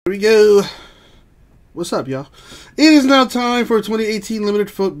Here we go. What's up, y'all? It is now time for 2018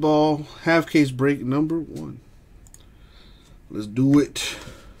 Limited Football half case break number 1. Let's do it.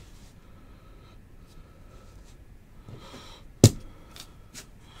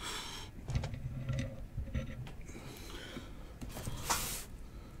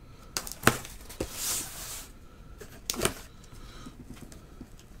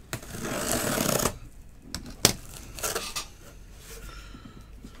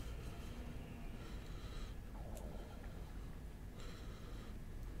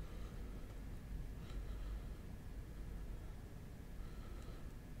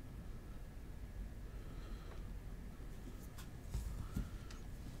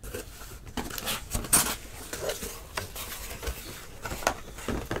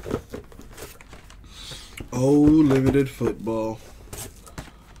 Oh, Limited Football.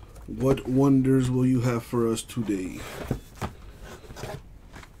 What wonders will you have for us today?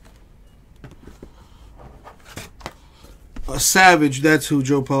 A savage, that's who,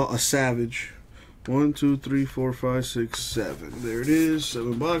 Joe Paul. A savage. 1, 2, 3, 4, 5, 6, 7. There it is.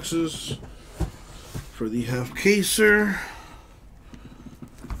 7 boxes for the half caser.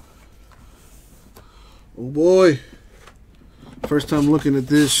 Oh boy. First time looking at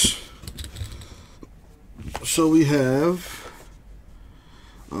this. So we have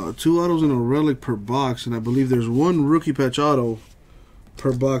 2 autos and a relic per box, and I believe there's 1 rookie patch auto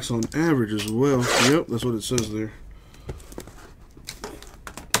per box on average as well. Yep, that's what it says there.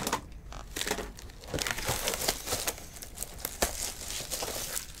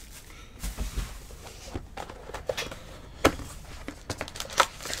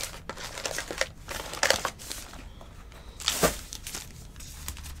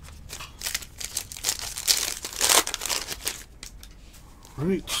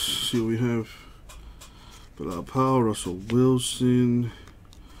 Alright, see what we have. Powell, Russell Wilson.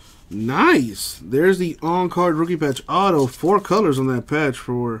 Nice! There's the on-card rookie patch auto. 4 colors on that patch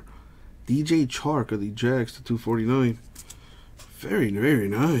for DJ Chark of the Jags to 249. Very, very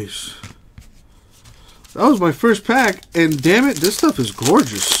nice. That was my first pack, and damn it, this stuff is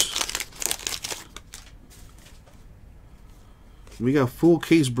gorgeous. We got full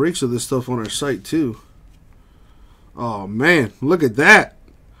case breaks of this stuff on our site, too. Oh, man. Look at that.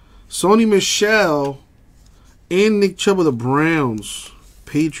 Sony Michel and Nick Chubb of the Browns.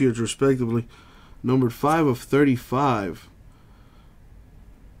 Patriots, respectively. Numbered 5 of 35.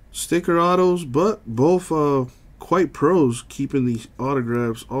 Sticker autos, but both quite pros, keeping the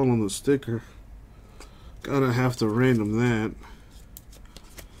autographs all on the sticker. Gonna have to random that.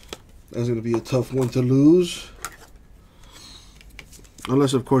 That's going to be a tough one to lose.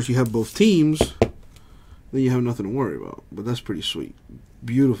 Unless, of course, you have both teams. Then you have nothing to worry about. But that's pretty sweet.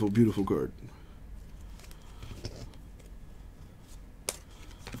 Beautiful, beautiful card.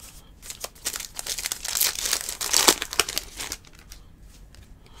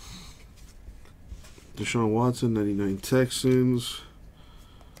 Deshaun Watson, 99 Texans.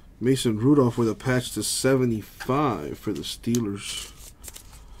 Mason Rudolph with a patch to 75 for the Steelers.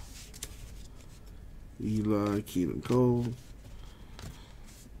 Eli, Keenan Cole.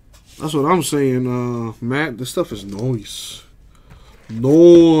 That's what I'm saying, Matt. This stuff is nice.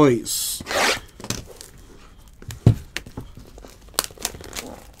 Nice.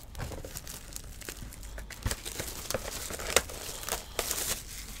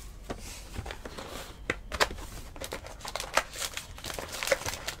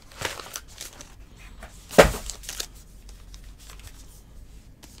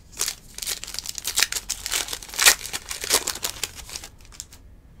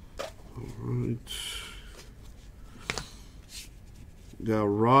 Alright. Got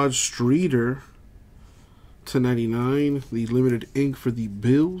Rod Streeter to 99. The limited ink for the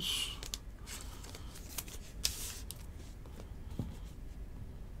Bills.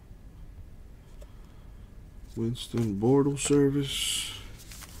 Winston Bortle service.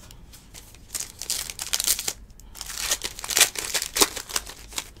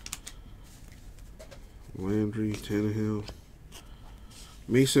 Landry, Tannehill.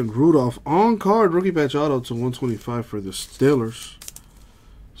 Mason Rudolph on-card rookie patch auto to 125 for the Steelers.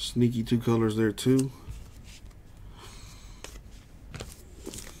 Sneaky 2 colors there too.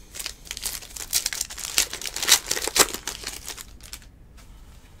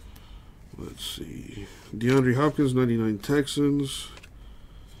 Let's see. DeAndre Hopkins, 99 Texans.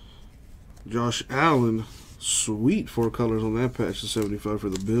 Josh Allen, sweet 4 colors on that patch to 75 for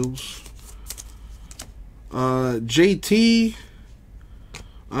the Bills. JT,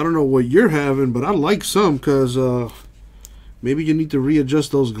 I don't know what you're having, but I like some because maybe you need to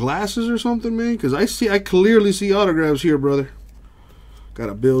readjust those glasses or something, man. Because I clearly see autographs here, brother. Got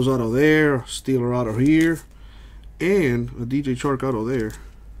a Bills auto there, a Steeler auto here, and a DJ Chark auto there.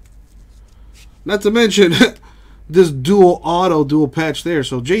 Not to mention this dual patch there.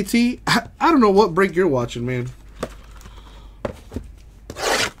 So JT, I don't know what break you're watching, man.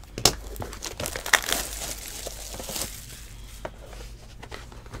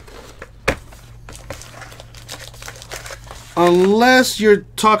 Unless you're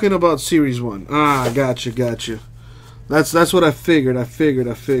talking about Series 1. Ah, gotcha. That's what I figured. I figured.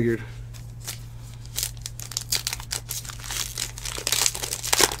 I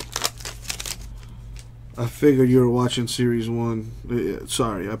figured you were watching Series 1.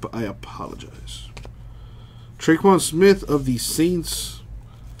 Sorry, I apologize. Traquan Smith of the Saints.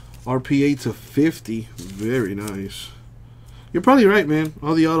 RPA to 50. Very nice. You're probably right, man.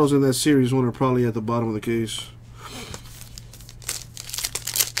 All the autos in that Series 1 are probably at the bottom of the case.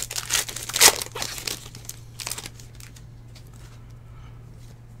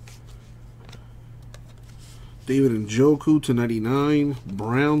 David Njoku to 99.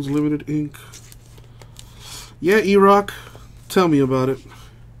 Browns Limited Ink. Yeah, E-Rock. Tell me about it.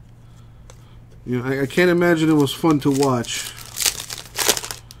 You know, I can't imagine it was fun to watch.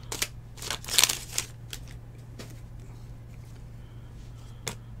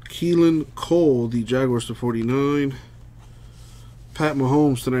 Keelan Cole, the Jaguars to 49. Pat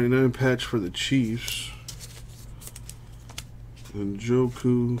Mahomes to 99 patch for the Chiefs. And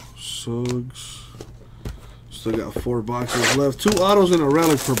Njoku, Suggs. Still got 4 boxes left. 2 autos and a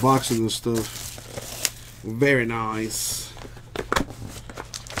relic per box of this stuff. Very nice.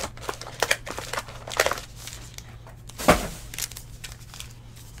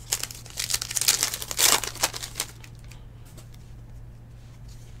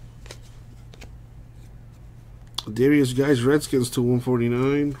 Darius Guys Redskins to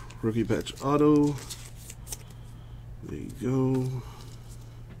 149. Rookie patch auto. There you go.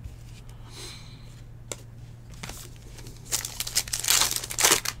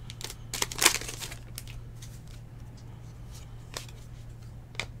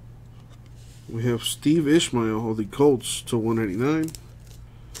 We have Steve Ishmael of the Colts to 199.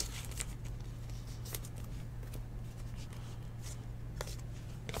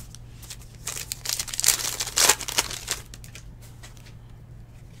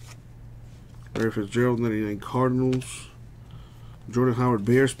 Larry Fitzgerald 99 Cardinals. Jordan Howard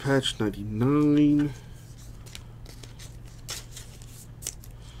Bears patch 99.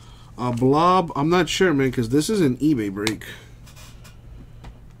 Blob, I'm not sure, man, because this is an eBay break.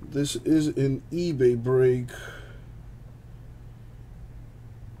 This is an eBay break.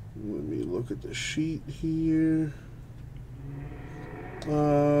 Let me look at the sheet here.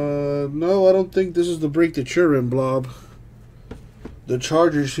 No, I don't think this is the break that you're in, Blob. The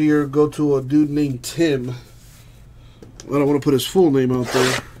Chargers here go to a dude named Tim. I don't want to put his full name out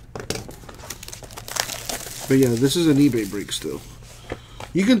there. But yeah, this is an eBay break still.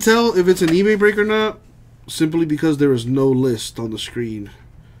 You can tell if it's an eBay break or not simply because there is no list on the screen.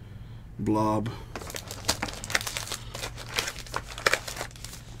 Blob.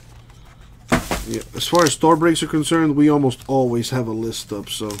 Yeah, as far as store breaks are concerned, we almost always have a list up,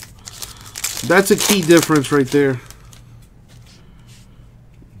 so that's a key difference right there.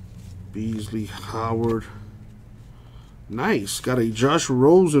 Beasley, Howard. Nice. Got a Josh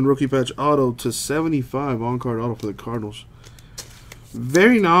Rosen rookie patch auto to 75 on-card auto for the Cardinals.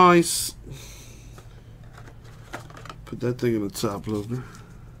 Very nice. Put that thing in the top loader.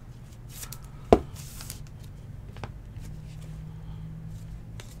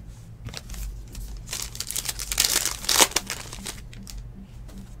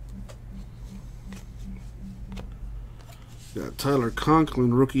 Got Tyler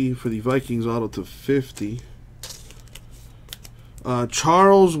Conklin, rookie for the Vikings, auto to 50.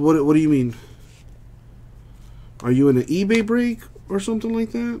 Charles, what do you mean? Are you in an eBay break or something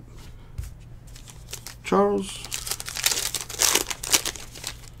like that? Charles?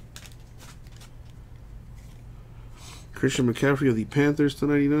 Christian McCaffrey of the Panthers to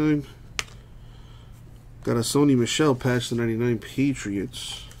 99. Got a Sony Michel patch to 99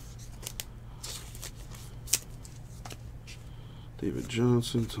 Patriots. David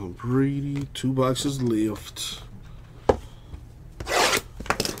Johnson, Tom Brady, 2 boxes left.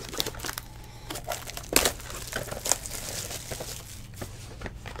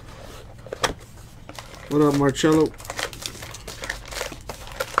 What up, Marcello?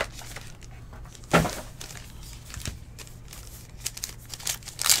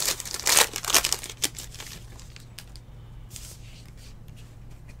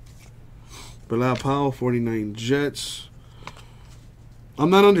 Bilal Powell, 49 Jets. I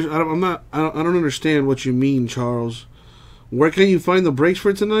don't understand what you mean, Charles. Where can you find the breaks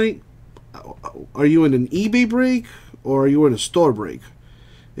for tonight? Are you in an eBay break or are you in a store break?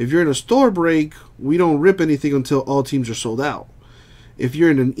 If you're in a store break, we don't rip anything until all teams are sold out. If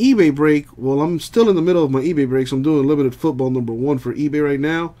you're in an eBay break, well, I'm still in the middle of my eBay breaks. I'm doing limited football number 1 for eBay right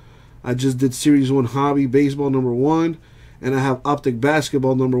now. I just did Series 1 Hobby Baseball number 1, and I have Optic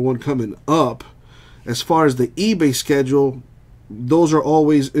Basketball number 1 coming up. As far as the eBay schedule, those are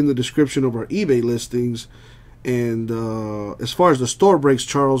always in the description of our eBay listings. And as far as the store breaks,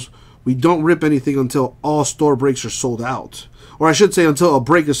 Charles, we don't rip anything until all store breaks are sold out. Or I should say until a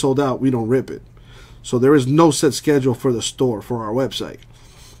break is sold out, we don't rip it. So there is no set schedule for the store, for our website.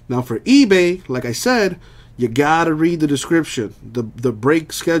 Now for eBay, like I said, you got to read the description. The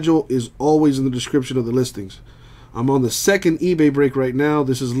break schedule is always in the description of the listings. I'm on the second eBay break right now.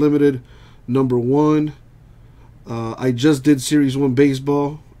 This is limited number 1. I just did Series 1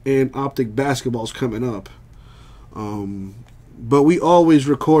 Baseball, and Optic Basketball is coming up. But we always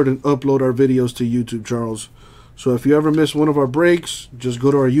record and upload our videos to YouTube, Charles. So if you ever miss one of our breaks, just go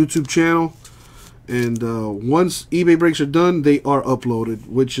to our YouTube channel. And once eBay breaks are done, they are uploaded,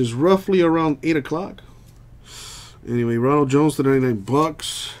 which is roughly around 8 o'clock. Anyway, Ronald Jones to 99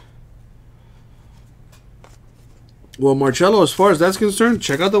 bucks. Well, Marcello, as far as that's concerned,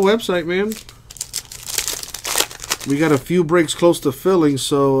 check out the website, man. We got a few breaks close to filling,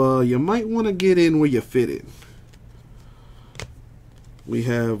 so you might want to get in where you fit in. We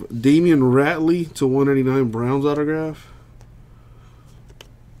have Damian Ratley to 199 Browns autograph.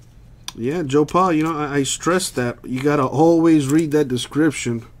 Yeah, Joe Paul, you know, I stress that. You got to always read that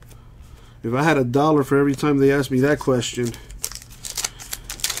description. If I had $1 for every time they asked me that question,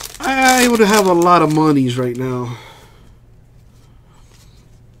 I would have a lot of monies right now.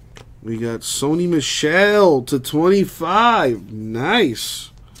 We got Sony Michel to 25.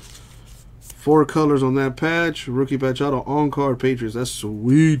 Nice. 4 colors on that patch. Rookie patch auto on card Patriots. That's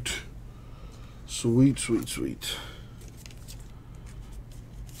sweet. Sweet, sweet, sweet.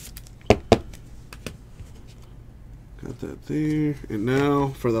 Got that there. And now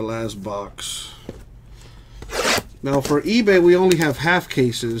for the last box. Now for eBay, we only have half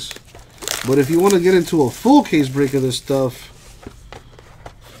cases. But if you want to get into a full case break of this stuff,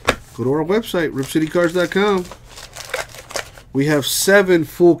 go to our website, ripcitycards.com. We have 7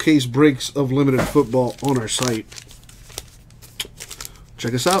 full case breaks of limited football on our site.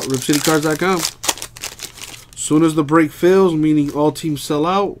 Check us out, ripcitycards.com. Soon as the break fills, meaning all teams sell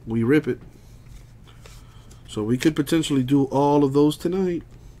out, we rip it. So we could potentially do all of those tonight.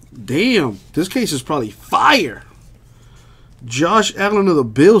 Damn, this case is probably fire. Josh Allen of the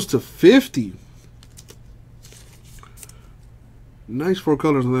Bills to 50. Nice 4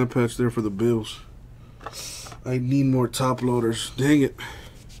 colors on that patch there for the Bills. I need more top loaders. Dang it.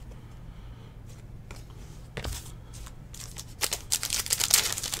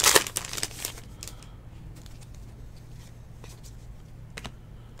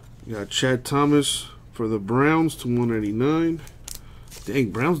 Got Chad Thomas for the Browns to 199. Dang,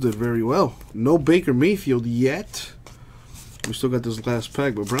 Browns did very well. No Baker Mayfield yet. We still got this last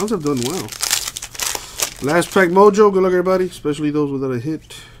pack, but Browns have done well. Last pack mojo. Good luck, everybody, especially those without a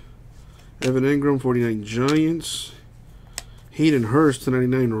hit. Evan Engram, 49 Giants. Hayden Hurst to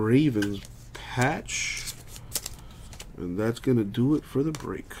 99 Ravens patch. And that's going to do it for the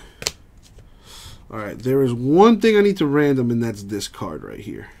break. Alright, there is one thing I need to random, and that's this card right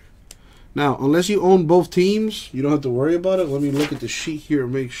here. Now, unless you own both teams, you don't have to worry about it. Let me look at the sheet here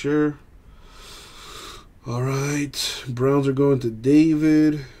and make sure. Alright, Browns are going to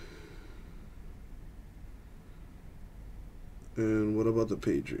David. And what about the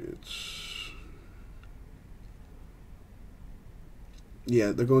Patriots?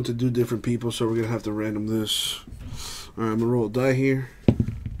 Yeah, they're going to do different people, so we're going to have to random this. Alright, I'm going to roll a die here.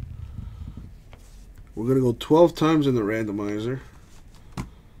 We're going to go 12 times in the randomizer.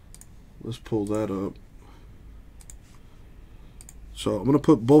 Let's pull that up. So I'm going to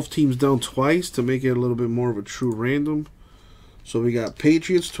put both teams down twice to make it a little bit more of a true random. So we got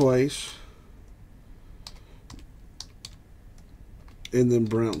Patriots twice. And then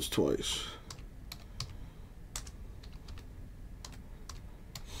Browns twice.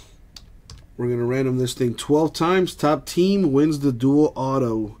 We're going to random this thing 12 times. Top team wins the dual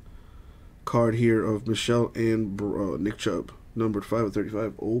auto card here of Michelle and Nick Chubb. Numbered 5 of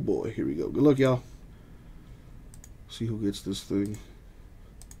 35. Oh boy, here we go. Good luck, y'all. See who gets this thing.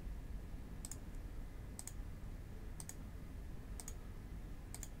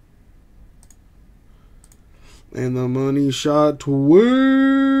 And the money shot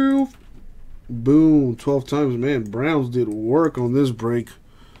 12. Boom. 12 times. Man, Browns did work on this break.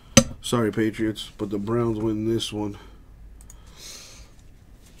 Sorry, Patriots, but the Browns win this one.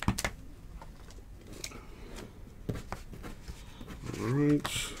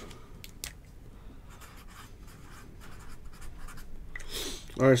 Alright.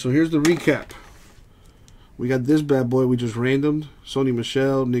 Alright, so here's the recap. We got this bad boy we just randomed. Sony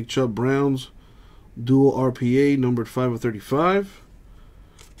Michel, Nick Chubb Browns. Dual RPA, numbered 5 of 35.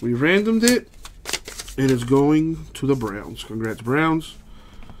 We randomed it, and it's going to the Browns. Congrats, Browns.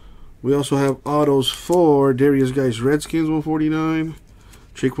 We also have autos for Darius Geis, Redskins, 149.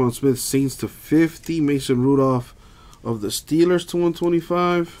 Traquan Smith, Saints to 50. Mason Rudolph of the Steelers to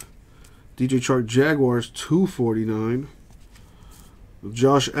 125. DJ Chark, Jaguars, 249.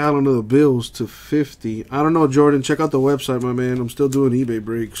 Josh Allen of the Bills to 50. I don't know, Jordan. Check out the website, my man. I'm still doing eBay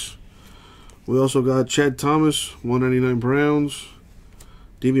breaks. We also got Chad Thomas, 199 Browns.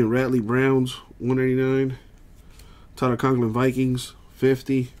 Damian Ratley, Browns, 199. Tyler Conklin, Vikings,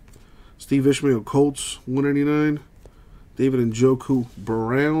 50. Steve Ishmael, Colts, 199. David Njoku,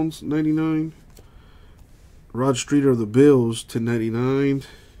 Browns, 99. Rod Streeter of the Bills, to 99.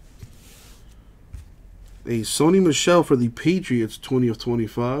 A Sony Michel for the Patriots, 20 of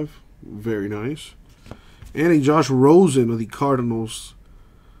 25. Very nice. And a Josh Rosen of the Cardinals,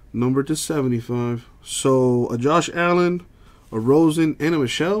 numbered to 75. So a Josh Allen, a Rosen, and a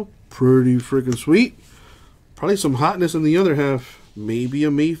Michel. Pretty freaking sweet. Probably some hotness in the other half. Maybe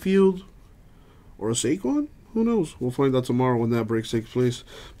a Mayfield or a Saquon. Who knows? We'll find out tomorrow when that break takes place.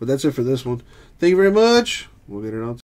 But that's it for this one. Thank you very much. We'll get it out.